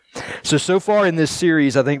So far in this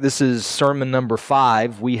series, I think this is sermon number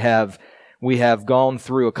 5. We have gone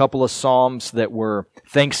through a couple of psalms that were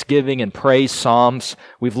thanksgiving and praise psalms.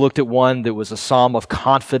 We've looked at one that was a psalm of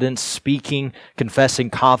confidence, speaking, confessing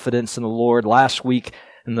confidence in the Lord. Last week,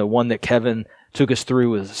 and the one that Kevin took us through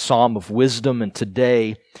was a psalm of wisdom, and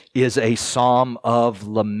today is a psalm of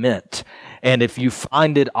lament. And if you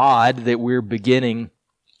find it odd that we're beginning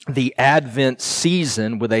the Advent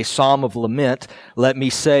season with a psalm of lament, let me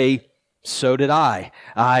say, so did I.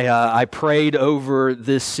 I prayed over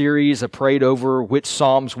this series. I prayed over which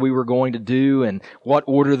psalms we were going to do and what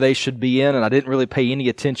order they should be in, and I didn't really pay any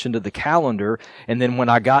attention to the calendar. And then when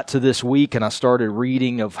I got to this week and I started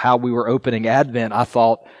reading of how we were opening Advent, I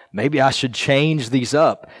thought maybe I should change these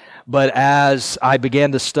up. But as I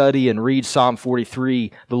began to study and read Psalm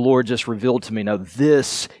 43, the Lord just revealed to me, no,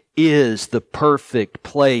 this is the perfect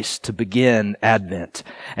place to begin Advent.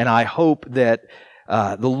 And I hope that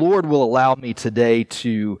the Lord will allow me today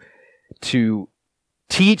to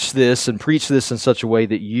teach this and preach this in such a way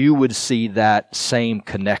that you would see that same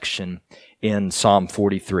connection in Psalm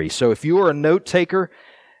 43. So if you are a note taker,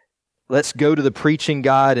 let's go to the preaching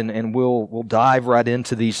guide and we'll dive right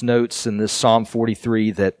into these notes in this Psalm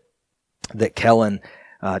 43 that Kellen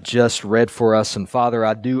just read for us. And Father,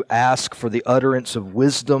 I do ask for the utterance of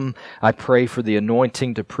wisdom. I pray for the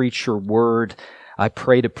anointing to preach your word. I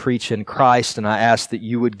pray to preach in Christ, and I ask that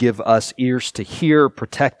you would give us ears to hear,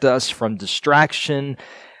 protect us from distraction,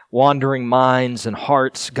 wandering minds and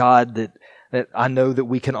hearts, God, that I know that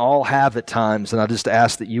we can all have at times. And I just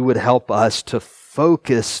ask that you would help us to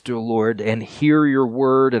focus, dear Lord, and hear your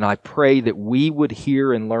word. And I pray that we would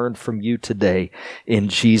hear and learn from you today. In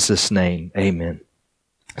Jesus' name, amen.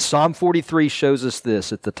 Psalm 43 shows us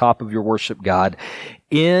this at the top of your worship guide.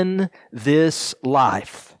 In this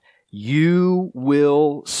life, you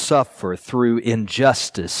will suffer through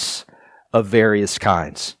injustice of various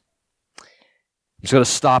kinds. I'm just going to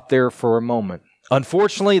stop there for a moment.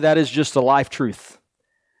 Unfortunately, that is just a life truth.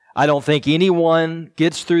 I don't think anyone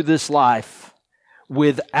gets through this life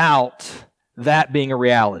without that being a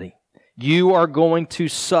reality. You are going to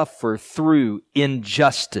suffer through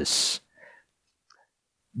injustice.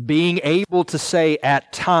 Being able to say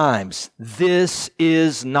at times, this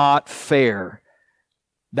is not fair.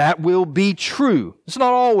 That will be true. It's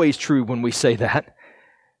not always true when we say that.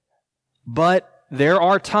 But there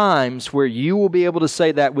are times where you will be able to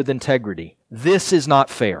say that with integrity. This is not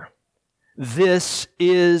fair. This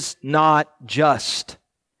is not just.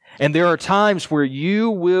 And there are times where you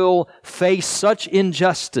will face such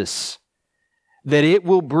injustice that it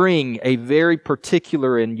will bring a very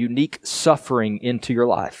particular and unique suffering into your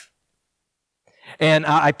life. And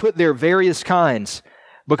I put there various kinds,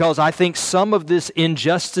 because I think some of this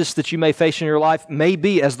injustice that you may face in your life may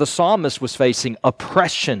be, as the psalmist was facing,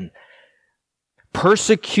 oppression,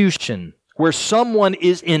 persecution, where someone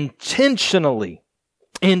is intentionally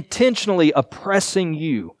oppressing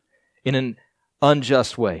you in an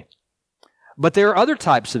unjust way. But there are other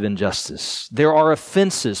types of injustice. There are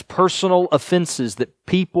offenses, personal offenses that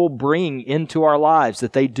people bring into our lives,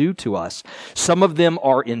 that they do to us. Some of them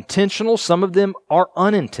are intentional, some of them are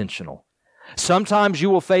unintentional. Sometimes you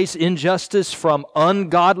will face injustice from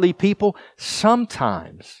ungodly people.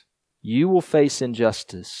 Sometimes you will face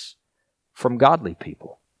injustice from godly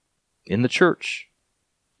people in the church.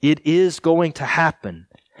 It is going to happen.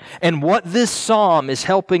 And what this psalm is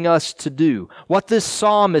helping us to do, what this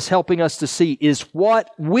psalm is helping us to see, is what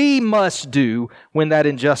we must do when that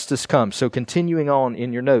injustice comes. So continuing on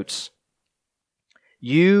in your notes,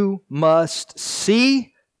 you must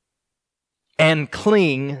see and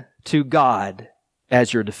cling to God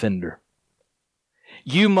as your defender.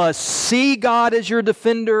 You must see God as your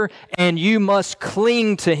defender, and you must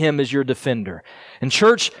cling to Him as your defender. And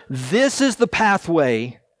church, this is the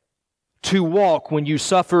pathway to walk when you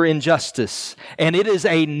suffer injustice. And it is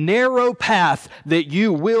a narrow path that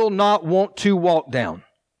you will not want to walk down.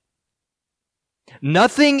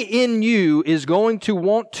 Nothing in you is going to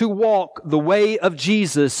want to walk the way of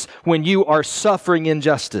Jesus when you are suffering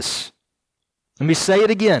injustice. Let me say it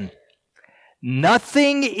again.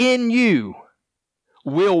 Nothing in you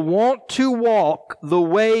will want to walk the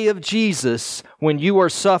way of Jesus when you are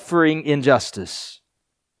suffering injustice.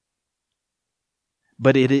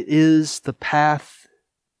 But it is the path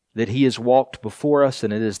that He has walked before us,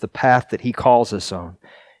 and it is the path that He calls us on.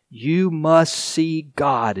 You must see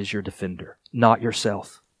God as your defender, not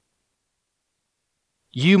yourself.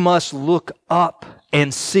 You must look up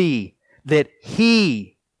and see that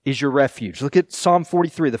He is your refuge. Look at Psalm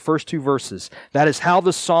 43, the first 2 verses. That is how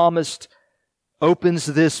the psalmist opens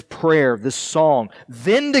this prayer, this song.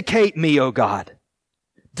 Vindicate me, O God.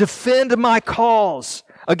 Defend my cause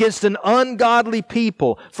against an ungodly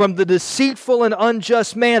people, from the deceitful and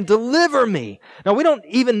unjust man. Deliver me. Now, we don't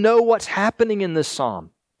even know what's happening in this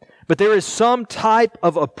psalm, but there is some type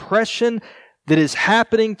of oppression that is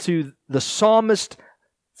happening to the psalmist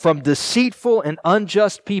from deceitful and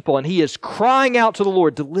unjust people, and he is crying out to the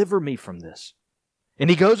Lord, deliver me from this. And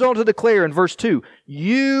he goes on to declare in verse 2,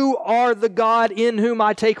 you are the God in whom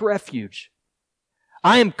I take refuge.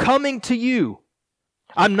 I am coming to you.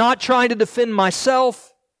 I'm not trying to defend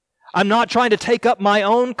myself. I'm not trying to take up my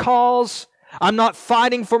own cause. I'm not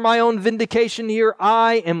fighting for my own vindication here.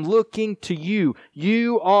 I am looking to you.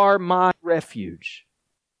 You are my refuge.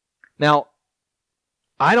 Now,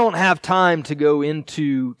 I don't have time to go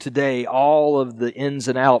into today all of the ins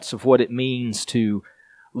and outs of what it means to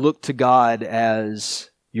look to God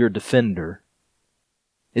as your defender.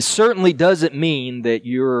 It certainly doesn't mean that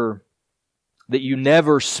you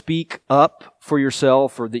never speak up for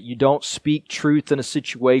yourself, or that you don't speak truth in a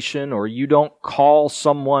situation, or you don't call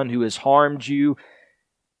someone who has harmed you,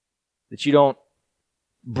 that you don't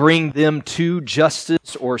bring them to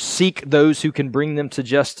justice or seek those who can bring them to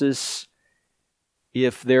justice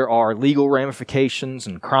if there are legal ramifications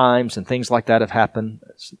and crimes and things like that have happened.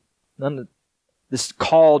 This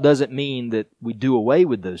call doesn't mean that we do away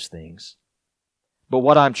with those things. But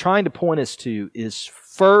what I'm trying to point us to is,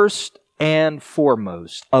 first and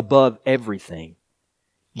foremost, above everything,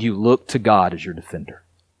 you look to God as your defender.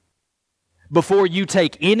 Before you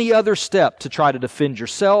take any other step to try to defend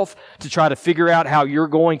yourself, to try to figure out how you're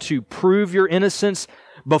going to prove your innocence,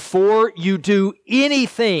 before you do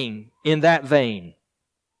anything in that vein,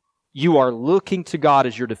 you are looking to God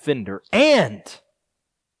as your defender, and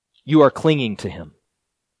you are clinging to Him.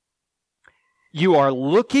 You are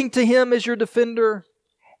looking to Him as your defender,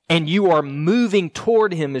 and you are moving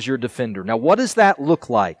toward Him as your defender. Now, what does that look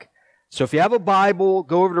like? So if you have a Bible,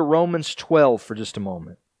 go over to Romans 12 for just a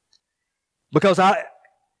moment. Because I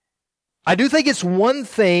do think it's one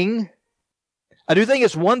thing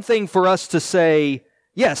for us to say,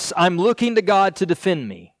 yes, I'm looking to God to defend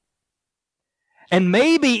me. And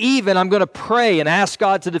maybe even I'm going to pray and ask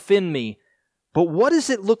God to defend me. But what does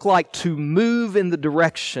it look like to move in the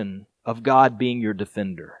direction of God being your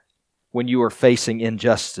defender when you are facing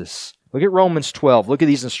injustice? Look at Romans 12. Look at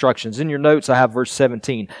these instructions. In your notes, I have verse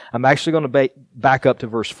 17. I'm actually going to back up to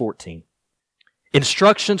verse 14.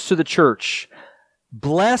 Instructions to the church.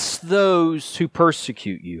 Bless those who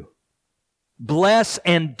persecute you. Bless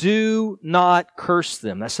and do not curse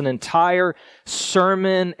them. That's an entire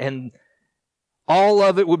sermon, and all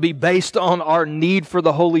of it would be based on our need for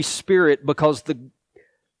the Holy Spirit, because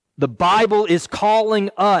the Bible is calling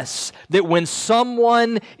us that when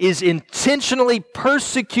someone is intentionally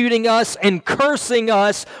persecuting us and cursing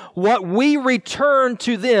us, what we return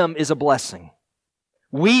to them is a blessing.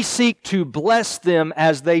 We seek to bless them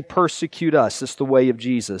as they persecute us. That's the way of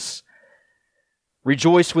Jesus.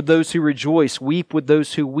 Rejoice with those who rejoice. Weep with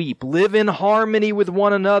those who weep. Live in harmony with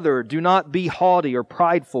one another. Do not be haughty or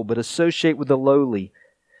prideful, but associate with the lowly.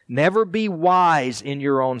 Never be wise in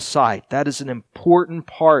your own sight. That is an important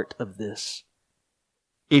part of this.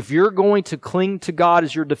 If you're going to cling to God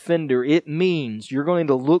as your defender, it means you're going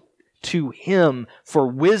to look to Him for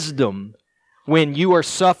wisdom when you are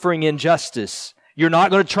suffering injustice. You're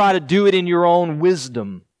not going to try to do it in your own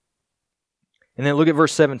wisdom. And then look at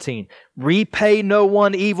verse 17. Repay no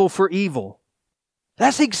one evil for evil.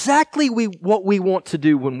 That's exactly what we want to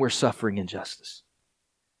do when we're suffering injustice.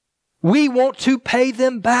 We want to pay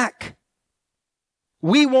them back.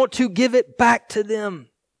 We want to give it back to them,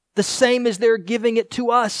 the same as they're giving it to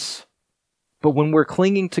us. But when we're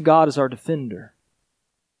clinging to God as our defender,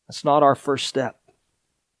 that's not our first step.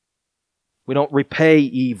 We don't repay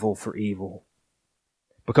evil for evil,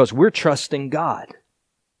 because we're trusting God.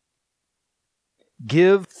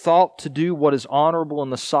 Give thought to do what is honorable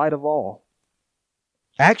in the sight of all.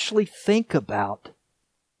 Actually think about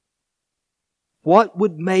what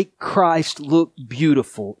would make Christ look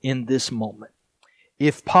beautiful in this moment.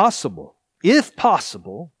 If possible,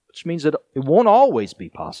 which means that it won't always be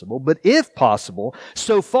possible, but if possible,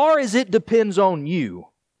 so far as it depends on you,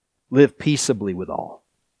 live peaceably with all,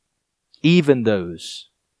 even those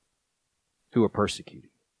who are persecuted.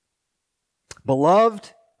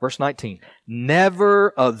 Beloved, verse 19, never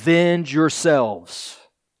avenge yourselves.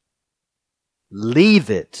 Leave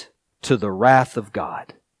it to the wrath of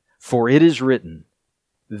God. For it is written,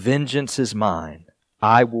 vengeance is mine,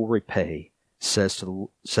 I will repay, says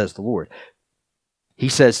the Lord. He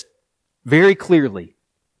says very clearly,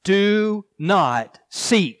 do not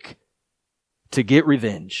seek to get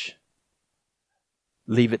revenge.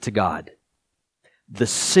 Leave it to God. the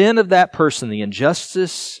sin of that person, the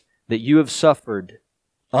injustice that you have suffered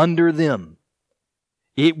under them,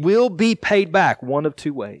 it will be paid back one of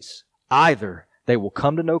two ways. Either they will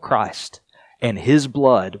come to know Christ and His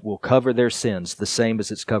blood will cover their sins the same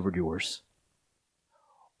as it's covered yours.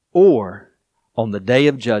 Or on the day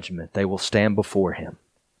of judgment, they will stand before Him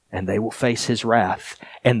and they will face His wrath.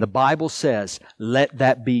 And the Bible says, let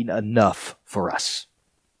that be enough for us.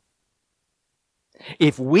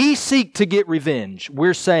 If we seek to get revenge,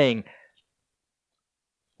 we're saying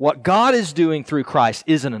what God is doing through Christ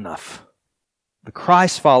isn't enough. The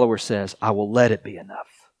Christ follower says, I will let it be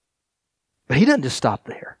enough. But he doesn't just stop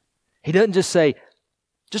there. He doesn't just say,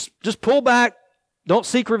 just pull back, don't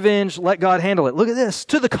seek revenge, let God handle it. Look at this.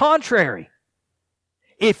 To the contrary,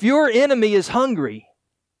 if your enemy is hungry,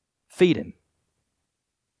 feed him.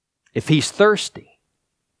 If he's thirsty,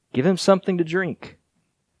 give him something to drink.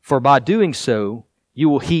 For by doing so, you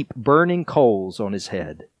will heap burning coals on his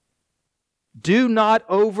head. Do not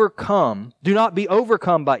be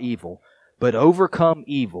overcome by evil, but overcome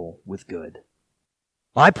evil with good.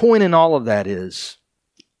 My point in all of that is,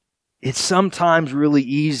 it's sometimes really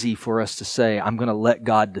easy for us to say, I'm going to let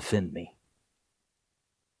God defend me.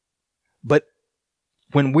 But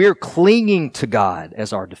when we're clinging to God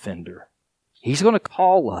as our defender, He's going to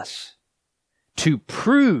call us to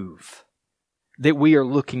prove that we are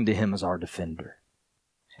looking to Him as our defender.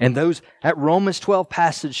 And that Romans 12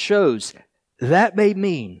 passage shows that may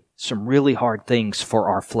mean some really hard things for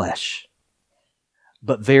our flesh,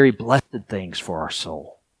 but very blessed things for our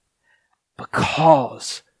soul.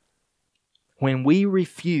 Because when we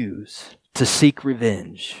refuse to seek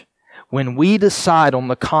revenge, when we decide on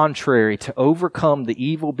the contrary to overcome the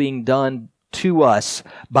evil being done to us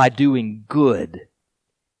by doing good,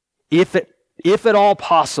 if at all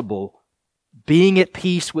possible, being at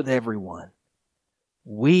peace with everyone,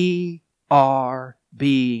 we are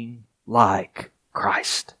being like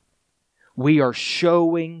Christ. We are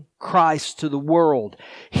showing Christ to the world.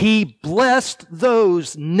 He blessed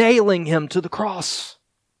those nailing Him to the cross.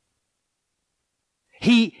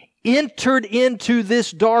 He entered into this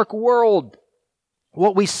dark world,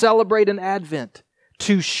 what we celebrate in Advent,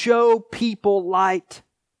 to show people light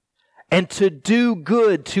and to do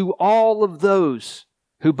good to all of those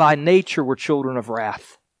who by nature were children of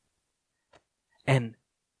wrath. And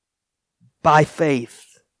by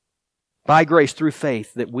faith, by grace, through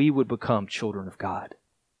faith, that we would become children of God.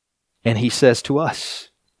 And He says to us,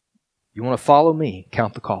 you want to follow me?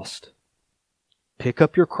 Count the cost. Pick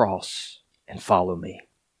up your cross and follow me.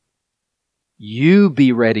 You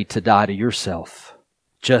be ready to die to yourself,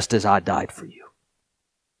 just as I died for you.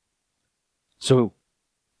 So,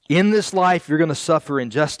 in this life, you're going to suffer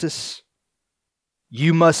injustice.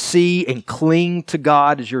 You must see and cling to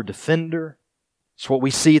God as your defender. It's what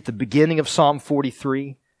we see at the beginning of Psalm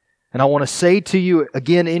 43. And I want to say to you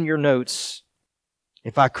again in your notes,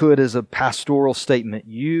 if I could, as a pastoral statement,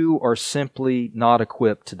 you are simply not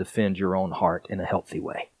equipped to defend your own heart in a healthy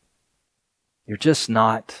way. You're just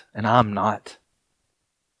not, and I'm not.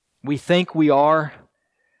 We think we are.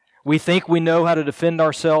 We think we know how to defend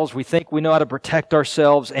ourselves. We think we know how to protect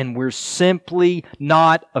ourselves, and we're simply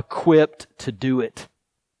not equipped to do it.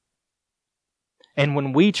 And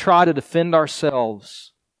when we try to defend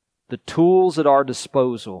ourselves, the tools at our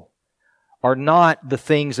disposal are not the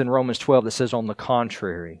things in Romans 12 that says on the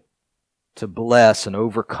contrary, to bless and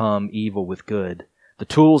overcome evil with good. The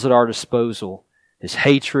tools at our disposal is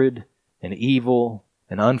hatred and evil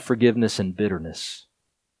and unforgiveness and bitterness.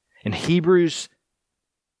 In Hebrews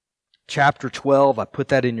chapter 12, I put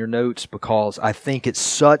that in your notes because I think it's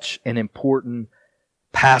such an important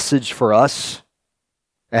passage for us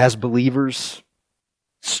as believers.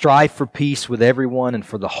 Strive for peace with everyone and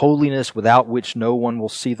for the holiness without which no one will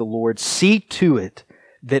see the Lord. See to it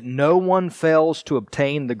that no one fails to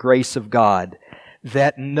obtain the grace of God,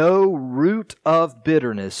 that no root of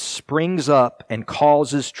bitterness springs up and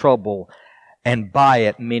causes trouble, and by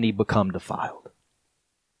it many become defiled.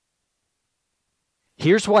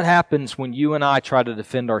 Here's what happens when you and I try to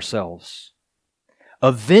defend ourselves.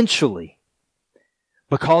 Eventually,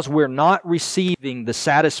 because we're not receiving the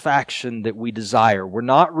satisfaction that we desire, we're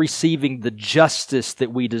not receiving the justice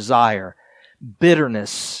that we desire,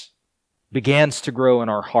 bitterness begins to grow in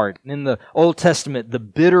our heart. In the Old Testament, the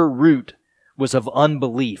bitter root was of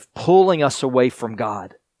unbelief, pulling us away from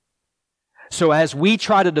God. So as we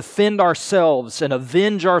try to defend ourselves and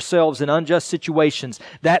avenge ourselves in unjust situations,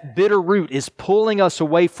 that bitter root is pulling us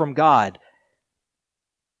away from God.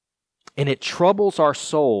 And it troubles our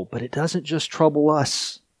soul, but it doesn't just trouble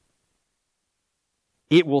us.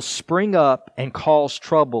 It will spring up and cause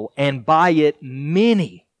trouble, and by it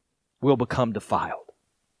many will become defiled.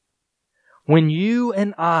 When you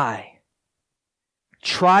and I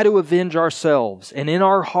try to avenge ourselves, and in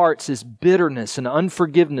our hearts is bitterness and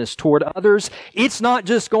unforgiveness toward others, it's not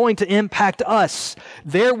just going to impact us.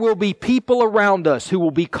 There will be people around us who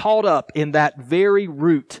will be caught up in that very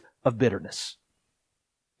root of bitterness.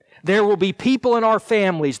 There will be people in our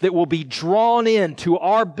families that will be drawn into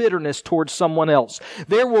our bitterness towards someone else.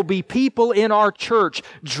 There will be people in our church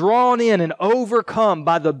drawn in and overcome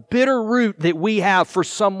by the bitter root that we have for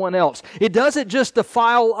someone else. It doesn't just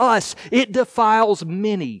defile us, it defiles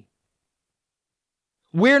many.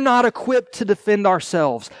 We're not equipped to defend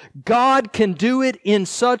ourselves. God can do it in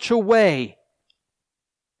such a way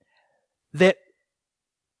that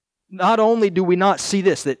not only do we not see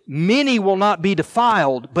this, that many will not be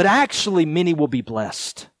defiled, but actually many will be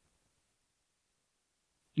blessed.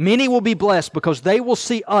 Many will be blessed because they will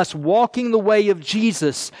see us walking the way of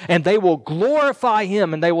Jesus, and they will glorify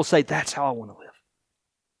Him, and they will say, that's how I want to live.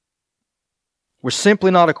 We're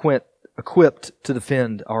simply not equipped to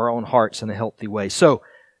defend our own hearts in a healthy way. So,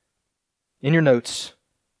 in your notes,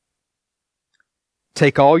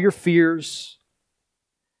 take all your fears,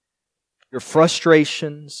 your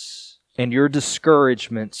frustrations, and your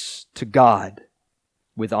discouragements to God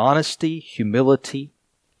with honesty, humility,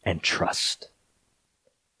 and trust.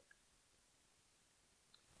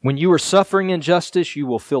 When you are suffering injustice, you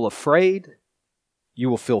will feel afraid, you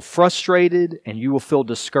will feel frustrated, and you will feel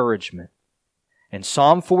discouragement. And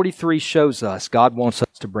Psalm 43 shows us God wants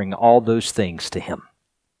us to bring all those things to Him.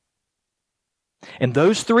 And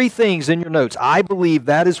those three things in your notes, I believe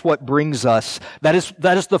that is what brings us, that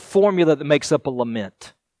is the formula that makes up a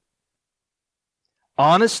lament.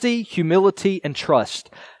 Honesty, humility, and trust.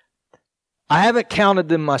 I haven't counted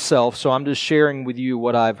them myself, so I'm just sharing with you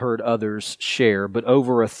what I've heard others share, but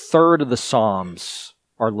over a third of the Psalms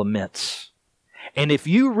are laments. And if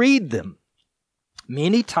you read them,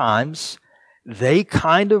 many times they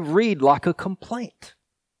kind of read like a complaint.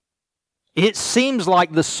 It seems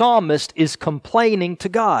like the psalmist is complaining to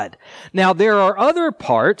God. Now, there are other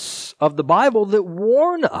parts of the Bible that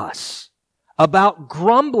warn us about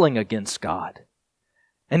grumbling against God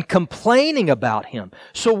and complaining about Him.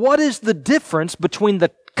 So what is the difference between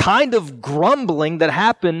the kind of grumbling that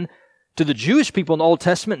happened to the Jewish people in the Old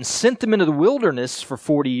Testament and sent them into the wilderness for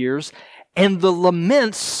 40 years and the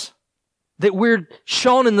laments that we're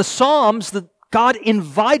shown in the Psalms that God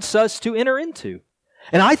invites us to enter into?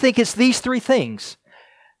 And I think it's these three things.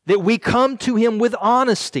 That we come to Him with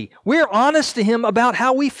honesty. We're honest to Him about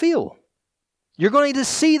how we feel. You're going to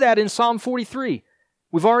see that in Psalm 43.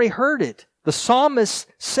 We've already heard it. The psalmist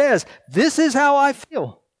says, this is how I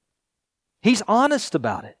feel. He's honest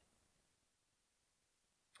about it.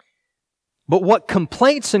 But what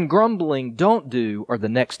complaints and grumbling don't do are the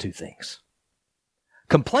next two things.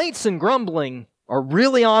 Complaints and grumbling are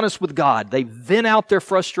really honest with God. They vent out their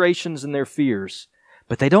frustrations and their fears.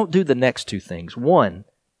 But they don't do the next two things. One,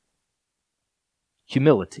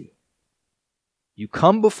 humility. You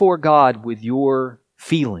come before God with your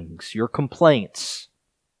feelings, your complaints,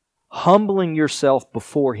 humbling yourself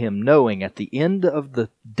before Him, knowing at the end of the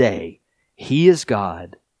day, He is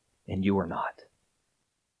God and you are not.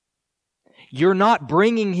 You're not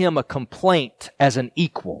bringing Him a complaint as an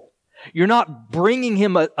equal. You're not bringing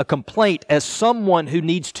Him a complaint as someone who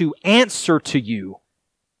needs to answer to you.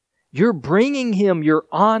 You're bringing Him your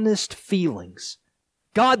honest feelings.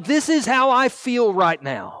 God, this is how I feel right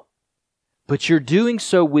now. But you're doing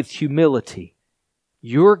so with humility.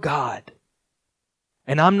 You're God.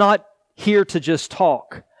 And I'm not here to just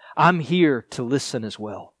talk. I'm here to listen as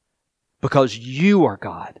well. Because you are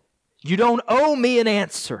God. You don't owe me an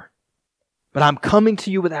answer. But I'm coming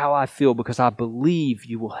to you with how I feel because I believe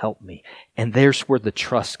you will help me. And there's where the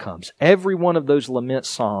trust comes. Every one of those lament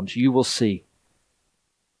psalms you will see.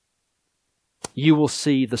 You will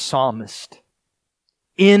see the psalmist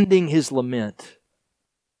ending his lament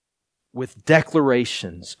with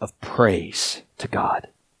declarations of praise to God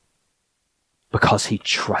because he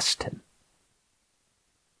trusts Him.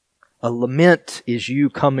 A lament is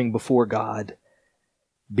you coming before God,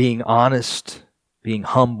 being honest, being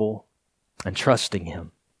humble, and trusting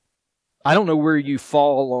Him. I don't know where you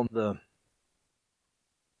fall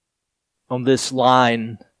on this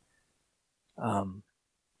line.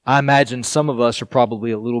 I imagine some of us are probably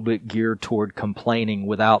a little bit geared toward complaining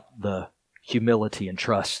without the humility and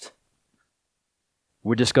trust.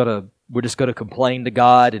 We're just gonna complain to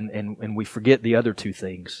God and we forget the other two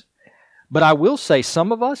things. But I will say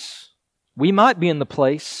some of us, we might be in the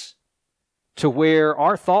place to where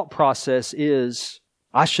our thought process is,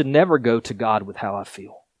 I should never go to God with how I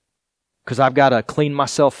feel. Because I've got to clean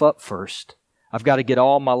myself up first. I've got to get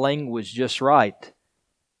all my language just right.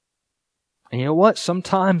 And you know what?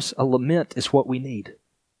 Sometimes a lament is what we need.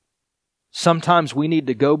 Sometimes we need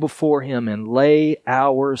to go before Him and lay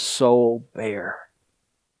our soul bare.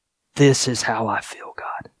 This is how I feel,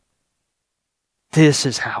 God. This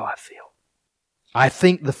is how I feel. I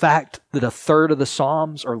think the fact that a third of the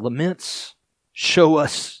Psalms are laments show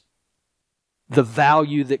us the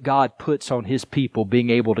value that God puts on His people being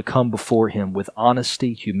able to come before Him with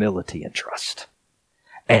honesty, humility, and trust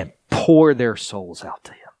and pour their souls out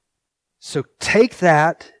to Him. So take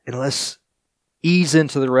that and let's ease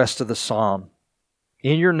into the rest of the psalm.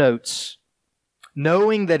 In your notes,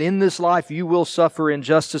 knowing that in this life you will suffer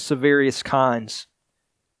injustice of various kinds,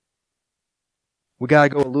 we got to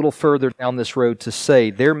go a little further down this road to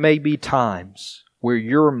say there may be times where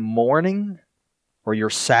your mourning or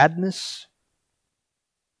your sadness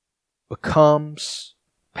becomes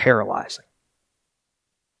paralyzing.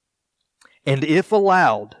 And if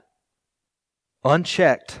allowed,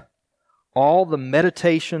 unchecked, all the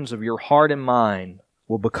meditations of your heart and mind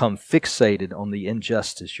will become fixated on the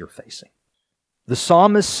injustice you're facing. The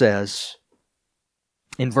psalmist says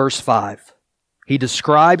in verse 5, he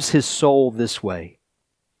describes his soul this way: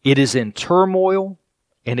 it is in turmoil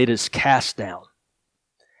and it is cast down.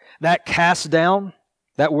 That cast down,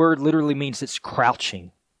 that word literally means it's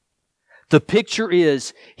crouching. The picture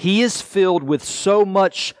is he is filled with so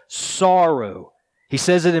much sorrow. He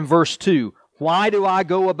says it in verse 2. Why do I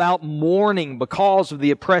go about mourning because of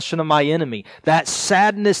the oppression of my enemy? That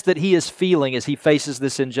sadness that he is feeling as he faces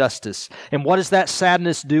this injustice. And what is that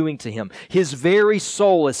sadness doing to him? His very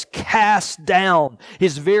soul is cast down.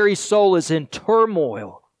 His very soul is in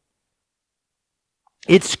turmoil.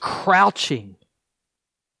 It's crouching.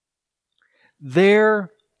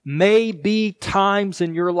 There may be times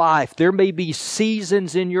in your life, there may be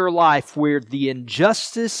seasons in your life where the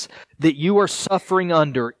injustice that you are suffering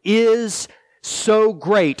under is so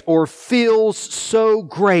great or feels so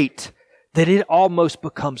great that it almost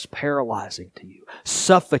becomes paralyzing to you,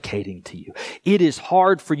 suffocating to you. It is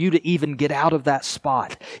hard for you to even get out of that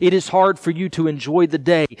spot. It is hard for you to enjoy the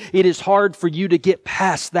day. It is hard for you to get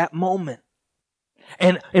past that moment.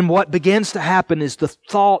 And what begins to happen is the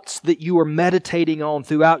thoughts that you are meditating on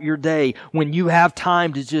throughout your day, when you have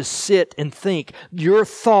time to just sit and think, your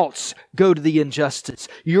thoughts go to the injustice.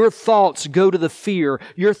 Your thoughts go to the fear.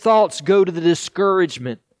 Your thoughts go to the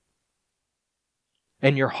discouragement.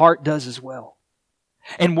 And your heart does as well.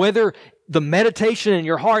 And whether the meditation in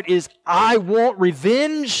your heart is, I want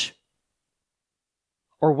revenge,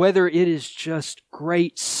 or whether it is just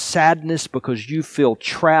great sadness because you feel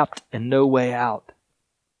trapped and no way out,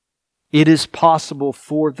 it is possible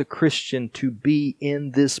for the Christian to be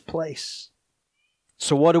in this place.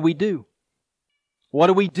 So what do we do? What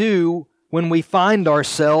do we do when we find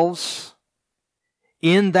ourselves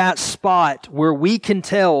in that spot where we can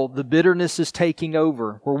tell the bitterness is taking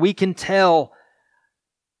over, where we can tell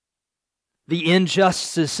the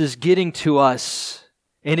injustice is getting to us,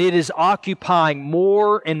 and it is occupying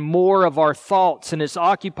more and more of our thoughts, and it's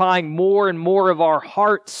occupying more and more of our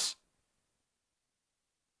hearts?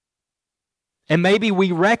 And maybe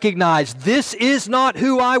we recognize this is not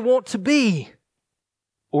who I want to be.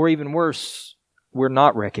 Or even worse, we're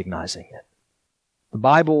not recognizing it. The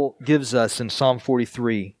Bible gives us in Psalm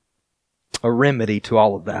 43 a remedy to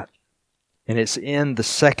all of that. And it's in the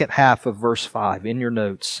second half of verse 5 in your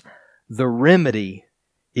notes. The remedy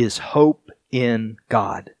is hope in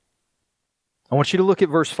God. I want you to look at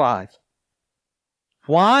verse 5.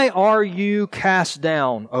 Why are you cast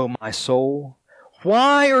down, O my soul?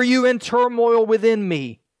 Why are you in turmoil within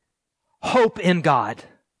me? Hope in God.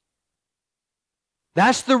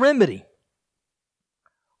 That's the remedy.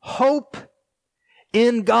 Hope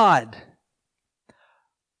in God.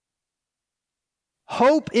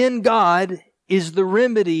 Hope in God is the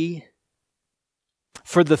remedy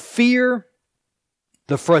for the fear,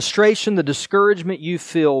 the frustration, the discouragement you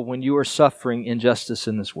feel when you are suffering injustice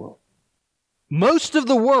in this world. Most of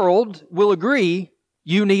the world will agree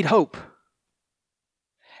you need hope.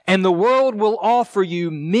 And the world will offer you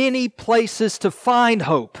many places to find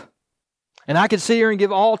hope. And I could sit here and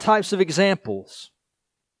give all types of examples.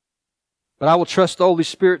 But I will trust the Holy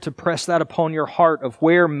Spirit to press that upon your heart of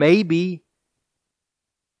where maybe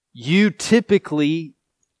you typically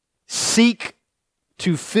seek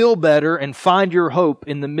to feel better and find your hope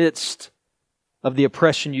in the midst of the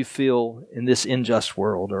oppression you feel in this unjust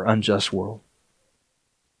world or unjust world.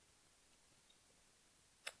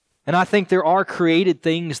 And I think there are created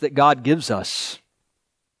things that God gives us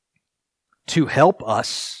to help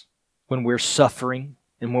us when we're suffering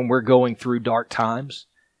and when we're going through dark times.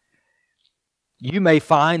 You may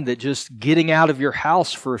find that just getting out of your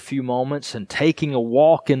house for a few moments and taking a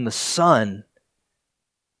walk in the sun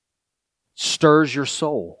stirs your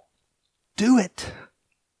soul. Do it.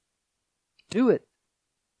 Do it.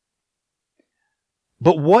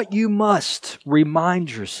 But what you must remind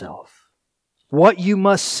yourself, what you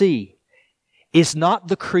must see, is not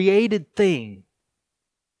the created thing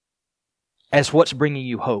as what's bringing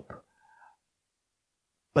you hope,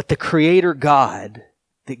 but the Creator God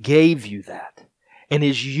that gave you that and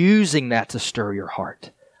is using that to stir your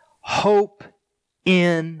heart. Hope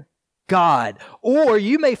in God. Or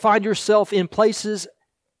you may find yourself in places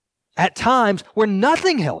at times where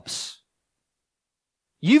nothing helps.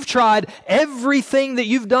 You've tried everything that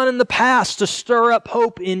you've done in the past to stir up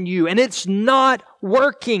hope in you, and it's not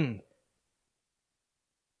working.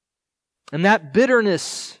 And that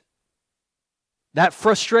bitterness, that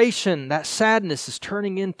frustration, that sadness is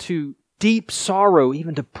turning into deep sorrow,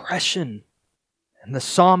 even depression. And the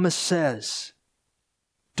psalmist says,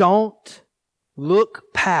 don't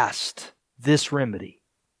look past this remedy.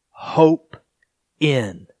 Hope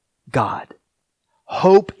in God.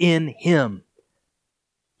 Hope in Him.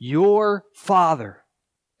 Your Father,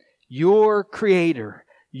 your Creator,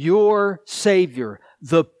 your Savior,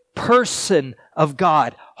 the person of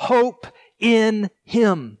God. Hope in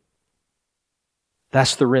Him.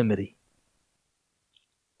 That's the remedy.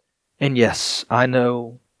 And yes, I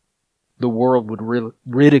know the world would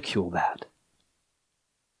ridicule that.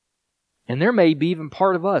 And there may be even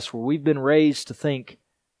part of us where we've been raised to think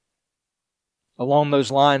along those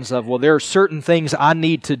lines of, well, there are certain things I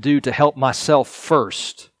need to do to help myself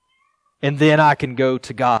first, and then I can go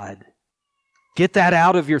to God. Get that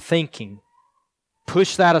out of your thinking.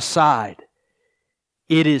 Push that aside.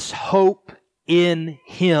 It is hope in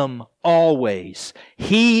Him always.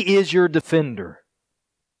 He is your defender.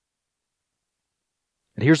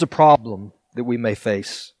 And here's a problem that we may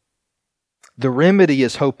face. The remedy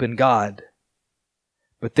is hope in God.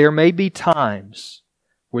 But there may be times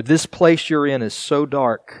where this place you're in is so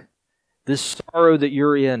dark, this sorrow that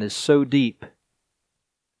you're in is so deep,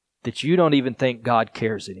 that you don't even think God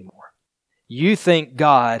cares anymore. You think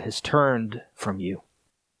God has turned from you.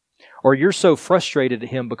 Or you're so frustrated at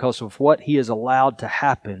Him because of what He has allowed to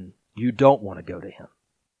happen, you don't want to go to Him.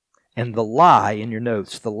 And the lie in your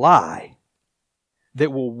notes, the lie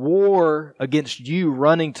that will war against you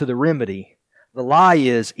running to the remedy, the lie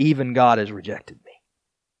is, even God has rejected me.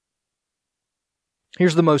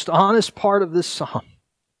 Here's the most honest part of this psalm.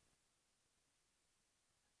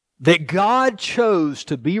 That God chose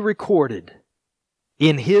to be recorded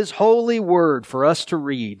in His holy word for us to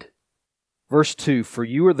read. Verse 2, for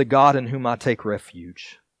you are the God in whom I take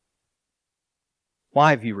refuge.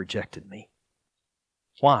 Why have you rejected me?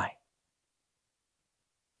 Why?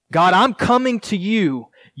 God, I'm coming to you.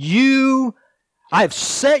 I have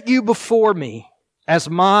set you before me as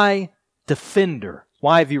my defender.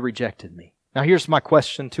 Why have you rejected me? Now here's my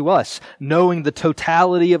question to us. Knowing the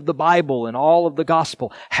totality of the Bible and all of the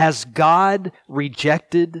gospel, has God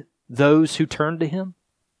rejected those who turn to Him?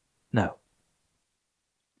 No.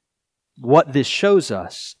 What this shows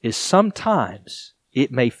us is sometimes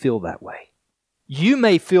it may feel that way. You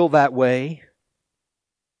may feel that way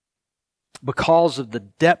because of the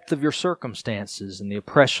depth of your circumstances and the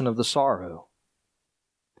oppression of the sorrow.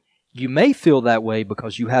 You may feel that way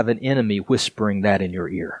because you have an enemy whispering that in your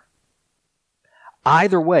ear.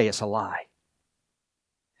 Either way, it's a lie.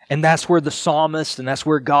 And that's where the psalmist, and that's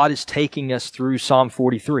where God is taking us through Psalm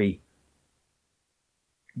 43.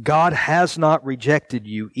 God has not rejected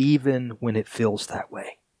you even when it feels that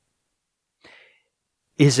way.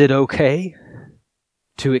 Is it okay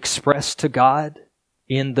to express to God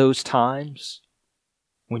in those times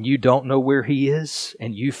when you don't know where He is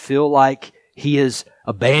and you feel like He has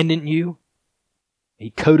abandoned you?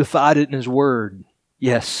 He codified it in His Word.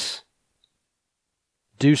 Yes.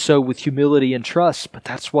 Do so with humility and trust, but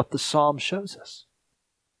that's what the psalm shows us.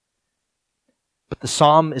 But the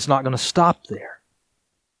psalm is not going to stop there.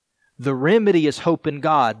 The remedy is hope in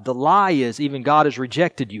God. The lie is even God has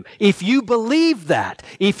rejected you. If you believe that,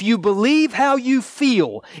 if you believe how you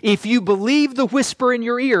feel, if you believe the whisper in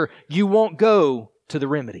your ear, you won't go to the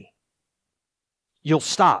remedy. You'll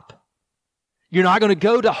stop. You're not going to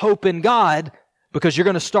go to hope in God because you're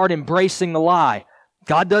going to start embracing the lie.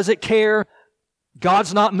 God doesn't care.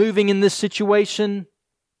 God's not moving in this situation.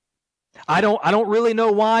 I don't really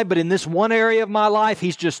know why, but in this one area of my life,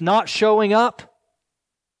 He's just not showing up.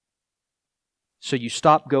 So you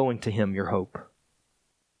stop going to Him, your hope.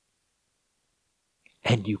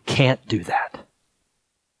 And you can't do that.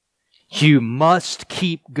 You must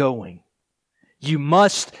keep going. You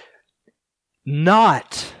must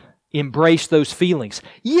not embrace those feelings.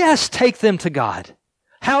 Yes, take them to God.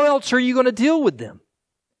 How else are you going to deal with them?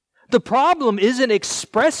 The problem isn't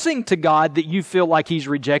expressing to God that you feel like He's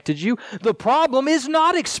rejected you. The problem is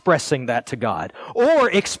not expressing that to God or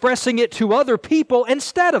expressing it to other people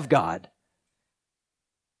instead of God.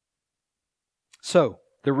 So,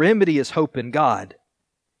 the remedy is hope in God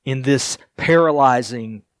in this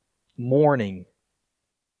paralyzing mourning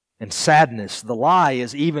and sadness. The lie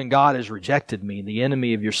is even God has rejected me. The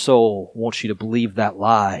enemy of your soul wants you to believe that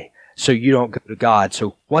lie so you don't go to God.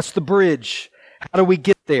 So what's the bridge? How do we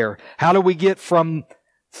get there? How do we get from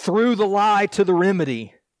through the lie to the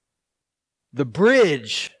remedy? The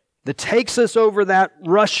bridge that takes us over that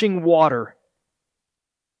rushing water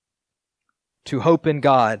to hope in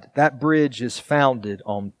God, that bridge is founded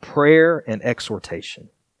on prayer and exhortation.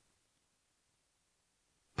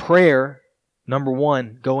 Prayer, number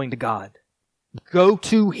one, going to God. Go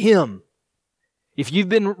to Him. If you've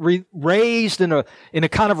been raised in a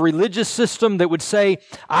kind of religious system that would say,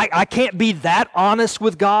 I can't be that honest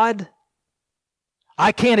with God,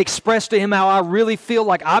 I can't express to Him how I really feel,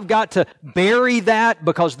 like I've got to bury that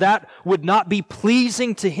because that would not be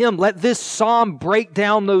pleasing to Him. Let this psalm break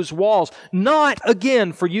down those walls. Not,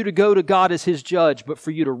 again, for you to go to God as His judge, but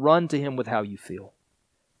for you to run to Him with how you feel.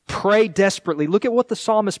 Pray desperately. Look at what the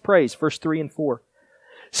psalmist prays, verse 3 and 4.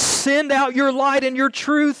 Send out your light and your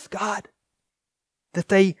truth, God, that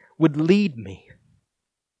they would lead me.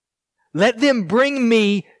 Let them bring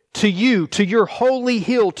me to you, to your holy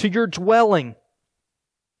hill, to your dwelling.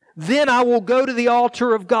 Then I will go to the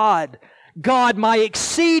altar of God, God, my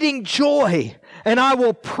exceeding joy, and I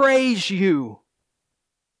will praise you.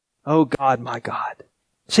 Oh God, my God.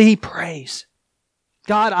 See, he prays.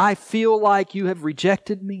 God, I feel like you have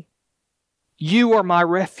rejected me. You are my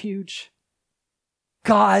refuge.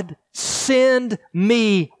 God, send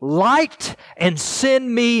me light and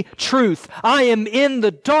send me truth. I am in the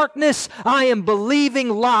darkness. I am believing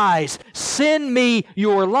lies. Send me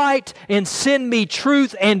your light and send me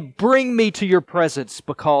truth and bring me to your presence,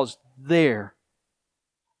 because there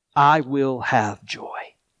I will have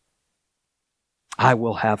joy. I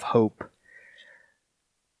will have hope.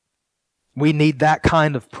 We need that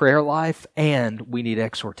kind of prayer life, and we need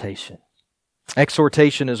exhortation.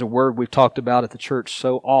 Exhortation is a word we've talked about at the church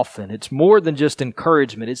so often. It's more than just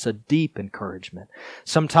encouragement. It's a deep encouragement.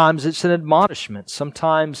 Sometimes it's an admonishment.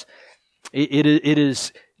 Sometimes it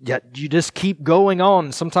is, you just keep going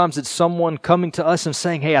on. Sometimes it's someone coming to us and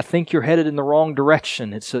saying, hey, I think you're headed in the wrong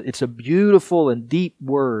direction. It's a beautiful and deep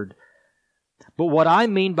word. But what I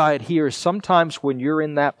mean by it here is sometimes when you're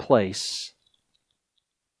in that place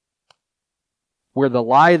where the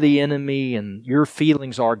lie of the enemy and your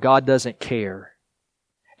feelings are God doesn't care,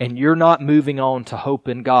 and you're not moving on to hope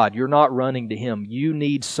in God, you're not running to Him, you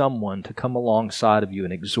need someone to come alongside of you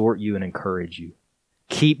and exhort you and encourage you.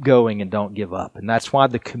 Keep going and don't give up. And that's why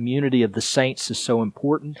the community of the saints is so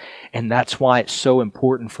important, and that's why it's so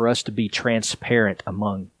important for us to be transparent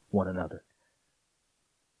among one another.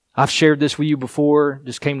 I've shared this with you before,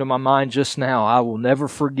 just came to my mind just now. I will never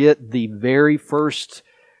forget the very first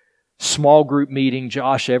small group meeting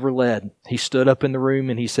Josh ever led. He stood up in the room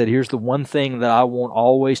and he said, here's the one thing that I want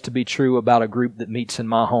always to be true about a group that meets in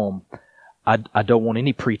my home. I don't want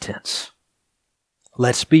any pretense.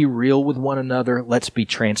 Let's be real with one another. Let's be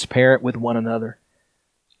transparent with one another.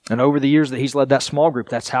 And over the years that he's led that small group,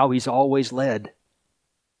 that's how he's always led.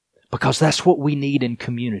 Because that's what we need in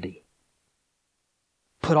community.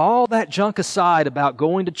 Put all that junk aside about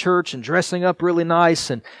going to church and dressing up really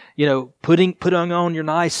nice and, putting on your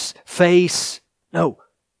nice face. No,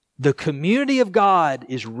 the community of God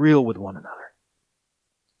is real with one another.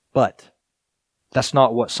 But that's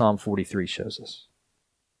not what Psalm 43 shows us.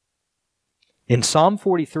 In Psalm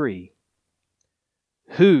 43,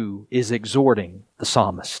 who is exhorting the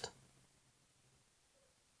psalmist?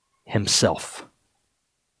 Himself.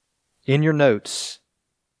 In your notes,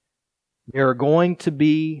 there are going to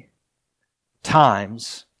be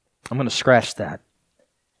times, I'm going to scratch that.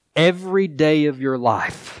 Every day of your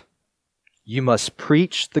life, you must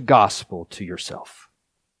preach the gospel to yourself.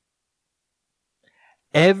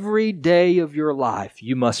 Every day of your life,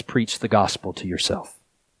 you must preach the gospel to yourself.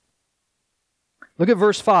 Look at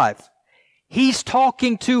verse 5. He's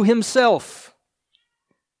talking to himself.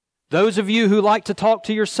 Those of you who like to talk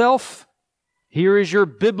to yourself, here is your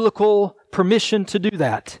biblical permission to do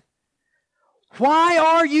that. Why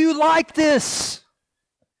are you like this?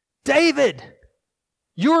 David,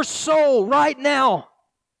 your soul right now.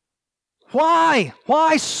 Why?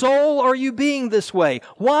 Why, soul, are you being this way?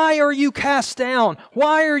 Why are you cast down?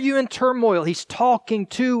 Why are you in turmoil? He's talking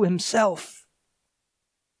to himself.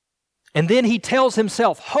 And then he tells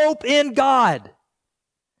himself, hope in God.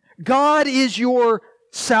 God is your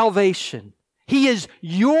salvation. He is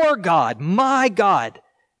your God, my God.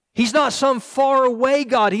 He's not some faraway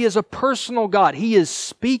God. He is a personal God. He is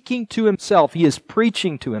speaking to himself. He is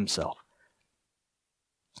preaching to himself.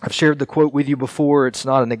 I've shared the quote with you before. It's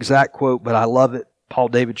not an exact quote, but I love it. Paul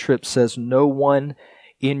David Tripp says, no one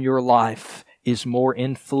in your life is more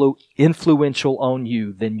influential on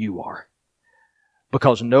you than you are,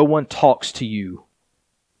 because no one talks to you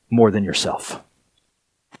more than yourself.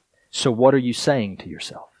 So what are you saying to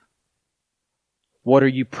yourself? What are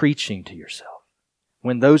you preaching to yourself?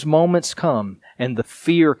 When those moments come and the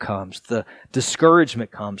fear comes, the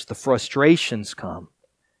discouragement comes, the frustrations come,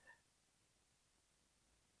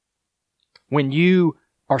 when you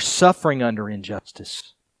are suffering under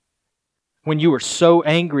injustice, when you are so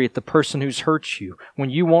angry at the person who's hurt you, when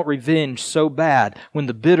you want revenge so bad, when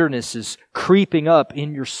the bitterness is creeping up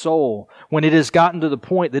in your soul, when it has gotten to the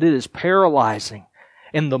point that it is paralyzing,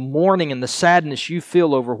 and the mourning and the sadness you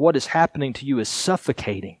feel over what is happening to you is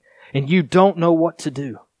suffocating, and you don't know what to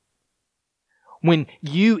do. When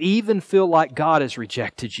you even feel like God has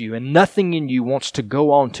rejected you and nothing in you wants to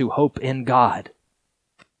go on to hope in God,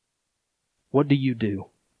 what do you do?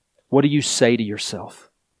 What do you say to yourself?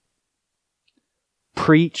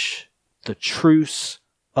 Preach the truths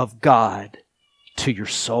of God to your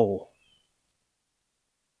soul.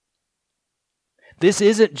 This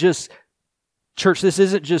isn't just, church, this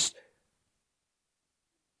isn't just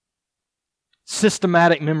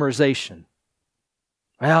systematic memorization.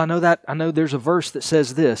 Well, I know there's a verse that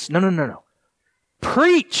says this. No.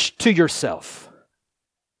 Preach to yourself.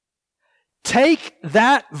 Take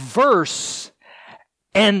that verse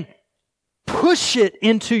and push it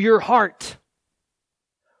into your heart.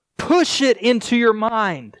 Push it into your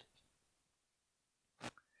mind.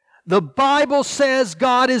 The Bible says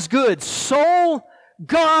God is good. Soul,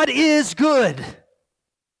 God is good.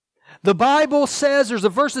 The Bible says, there's a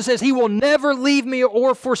verse that says, He will never leave me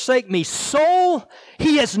or forsake me. Soul,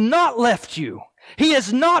 He has not left you. He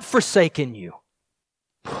has not forsaken you.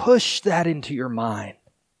 Push that into your mind.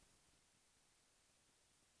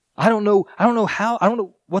 I don't know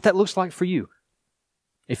what that looks like for you.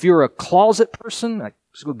 If you're a closet person, like,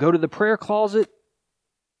 just go to the prayer closet.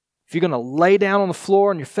 If you're going to lay down on the floor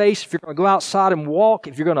on your face, if you're going to go outside and walk,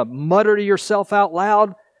 if you're going to mutter to yourself out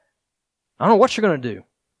loud, I don't know what you're going to do.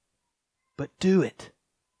 But do it.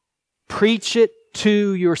 Preach it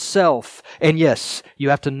to yourself. And yes, you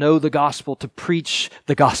have to know the gospel to preach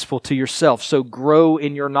the gospel to yourself. So grow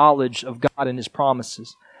in your knowledge of God and His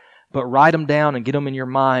promises. But write them down and get them in your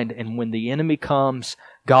mind. And when the enemy comes,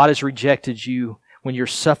 God has rejected you, when you're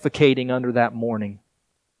suffocating under that mourning,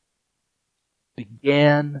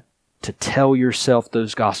 begin to tell yourself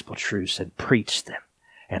those gospel truths and preach them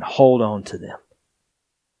and hold on to them.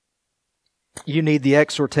 You need the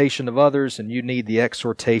exhortation of others, and you need the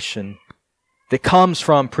exhortation that comes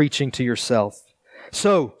from preaching to yourself.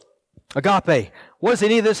 So, agape, what does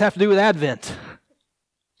any of this have to do with Advent?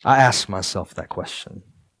 I ask myself that question.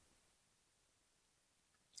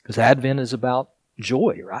 Because Advent is about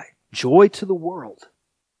joy, right? Joy to the world.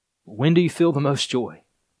 When do you feel the most joy?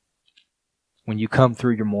 When you come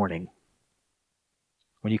through your mourning.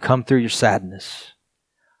 When you come through your sadness.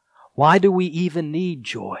 Why do we even need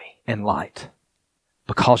joy and light?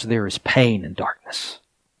 Because there is pain and darkness.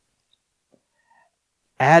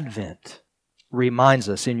 Advent reminds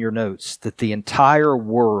us in your notes that the entire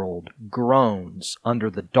world groans under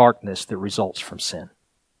the darkness that results from sin.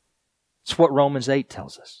 It's what Romans 8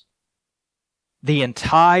 tells us. The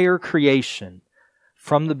entire creation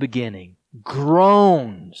from the beginning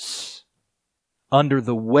groans under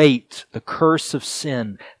the weight, the curse of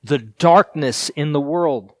sin, the darkness in the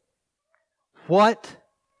world. What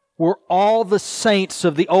were all the saints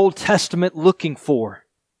of the Old Testament looking for?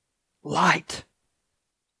 Light.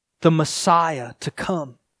 The Messiah to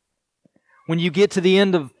come. When you get to the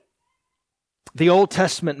end of the Old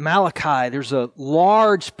Testament, Malachi, there's a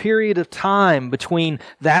large period of time between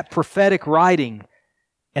that prophetic writing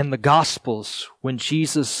and the Gospels, when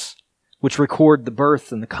Jesus, which record the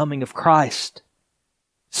birth and the coming of Christ.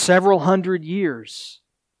 Several hundred years.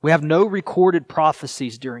 We have no recorded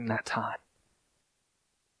prophecies during that time.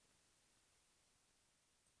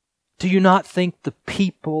 Do you not think the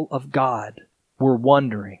people of God were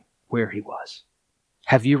wondering where He was?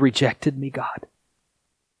 Have you rejected me, God?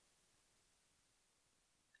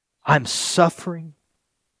 I'm suffering.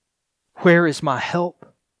 Where is my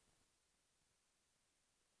help?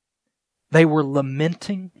 They were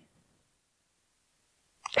lamenting.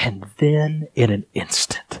 And then in an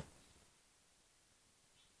instant,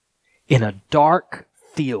 in a dark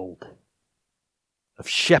field of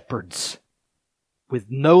shepherds with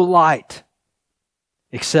no light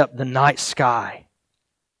except the night sky.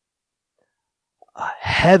 A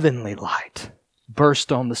heavenly light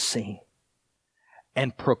burst on the scene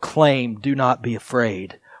and proclaimed, "Do not be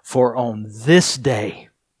afraid, for on this day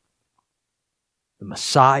the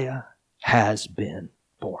Messiah has been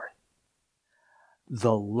born,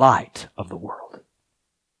 the light of the world."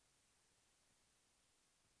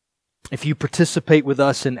 If you participate with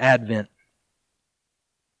us in Advent,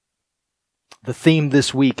 the theme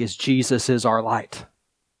this week is Jesus is our light.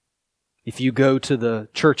 If you go to the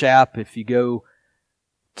church app, if you go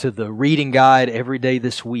to the reading guide every day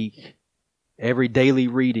this week, every daily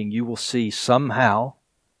reading, you will see somehow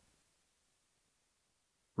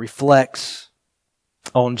reflects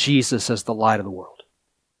on Jesus as the light of the world.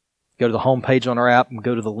 Go to the homepage on our app and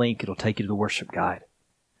go to the link. It'll take you to the worship guide.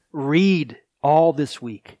 Read all this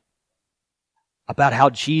week about how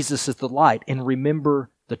Jesus is the light, and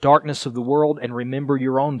remember the darkness of the world, and remember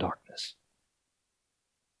your own darkness.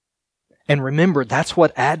 And remember, that's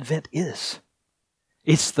what Advent is.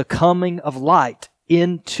 It's the coming of light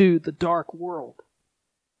into the dark world.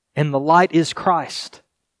 And the light is Christ.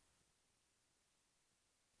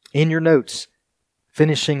 In your notes,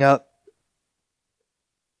 finishing up,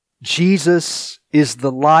 Jesus is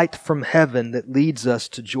the light from heaven that leads us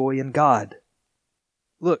to joy in God.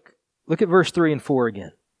 Look at verse 3 and 4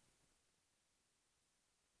 again.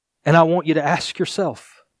 And I want you to ask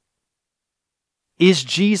yourself, is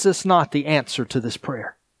Jesus not the answer to this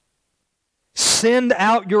prayer? Send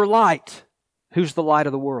out your light. Who's the light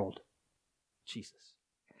of the world? Jesus.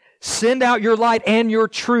 Send out your light and your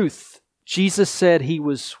truth. Jesus said He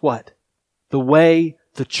was what? The way,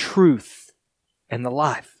 the truth, and the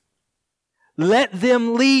life. Let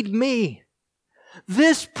them lead me.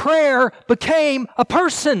 This prayer became a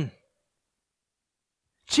person.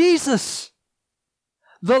 Jesus,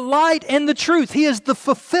 the light and the truth. He is the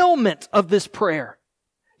fulfillment of this prayer.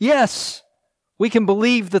 Yes, we can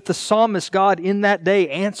believe that the psalmist, God, in that day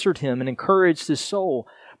answered him and encouraged his soul.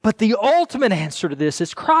 But the ultimate answer to this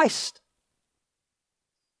is Christ.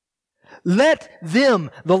 Let them,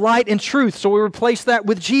 the light and truth. So we replace that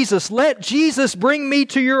with Jesus. Let Jesus bring me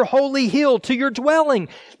to your holy hill, to your dwelling.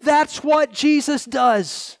 That's what Jesus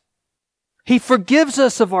does. He forgives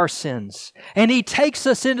us of our sins, and He takes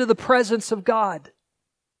us into the presence of God.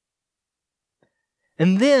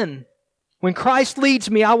 And then, when Christ leads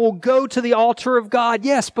me, I will go to the altar of God.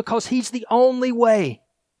 Yes, because He's the only way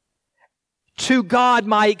to God,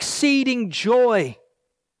 my exceeding joy.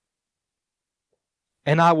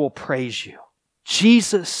 And I will praise You.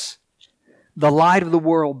 Jesus, the light of the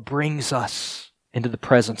world, brings us into the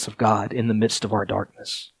presence of God in the midst of our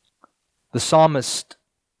darkness. The psalmist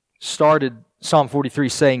started Psalm 43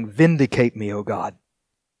 saying, "Vindicate me, O God."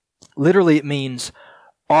 Literally it means,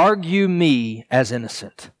 argue me as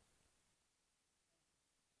innocent.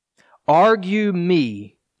 Argue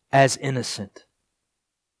me as innocent.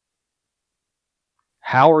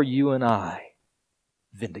 How are you and I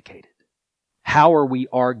vindicated? How are we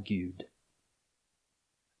argued?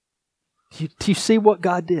 Do you see what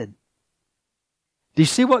God did? Do you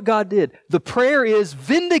see what God did? The prayer is,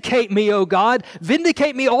 vindicate me, O God.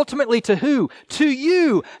 Vindicate me ultimately to who? To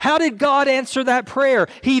You. How did God answer that prayer?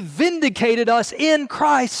 He vindicated us in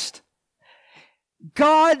Christ.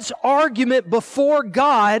 God's argument before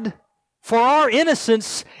God for our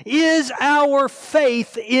innocence is our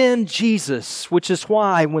faith in Jesus, which is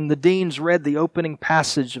why when the deans read the opening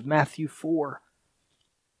passage of Matthew 4,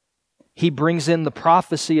 he brings in the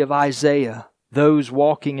prophecy of Isaiah. Those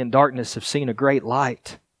walking in darkness have seen a great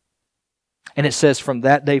light. And it says from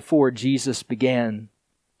that day forward, Jesus began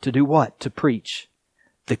to do what? To preach.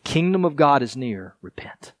 The kingdom of God is near.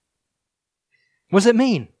 Repent. What does it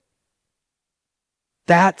mean?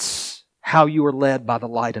 That's how you are led by the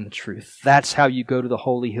light and the truth. That's how you go to the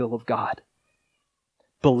holy hill of God.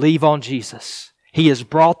 Believe on Jesus. He has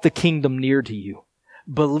brought the kingdom near to you.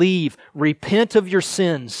 Believe. Repent of your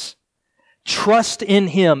sins. Trust in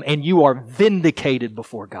Him, and you are vindicated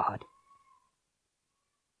before God.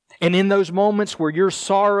 And in those moments where your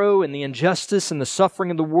sorrow and the injustice and the suffering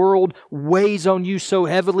of the world weighs on you so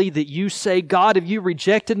heavily that you say, "God, have You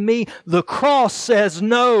rejected me?" the cross says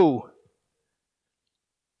no.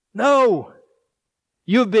 No.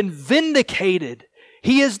 You have been vindicated.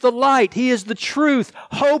 He is the light. He is the truth.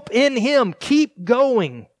 Hope in Him. Keep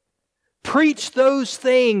going. Preach those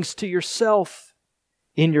things to yourself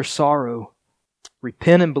in your sorrow.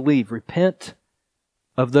 Repent and believe. Repent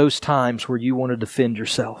of those times where you want to defend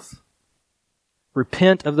yourself.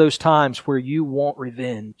 Repent of those times where you want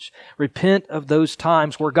revenge. Repent of those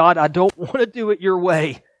times where, God, I don't want to do it Your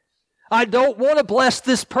way. I don't want to bless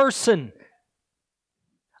this person.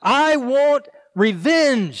 I want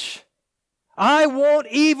revenge. I want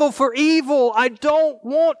evil for evil. I don't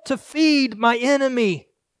want to feed my enemy.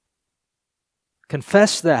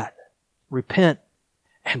 Confess that. Repent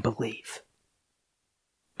and believe.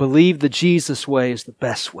 Believe the Jesus way is the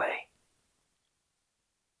best way.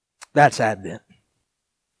 That's Advent.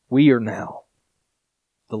 We are now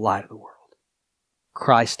the light of the world.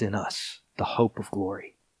 Christ in us, the hope of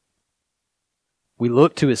glory. We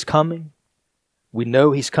look to His coming. We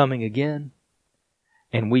know He's coming again.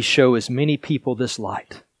 And we show as many people this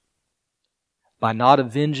light by not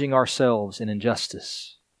avenging ourselves in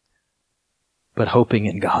injustice, but hoping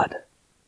in God.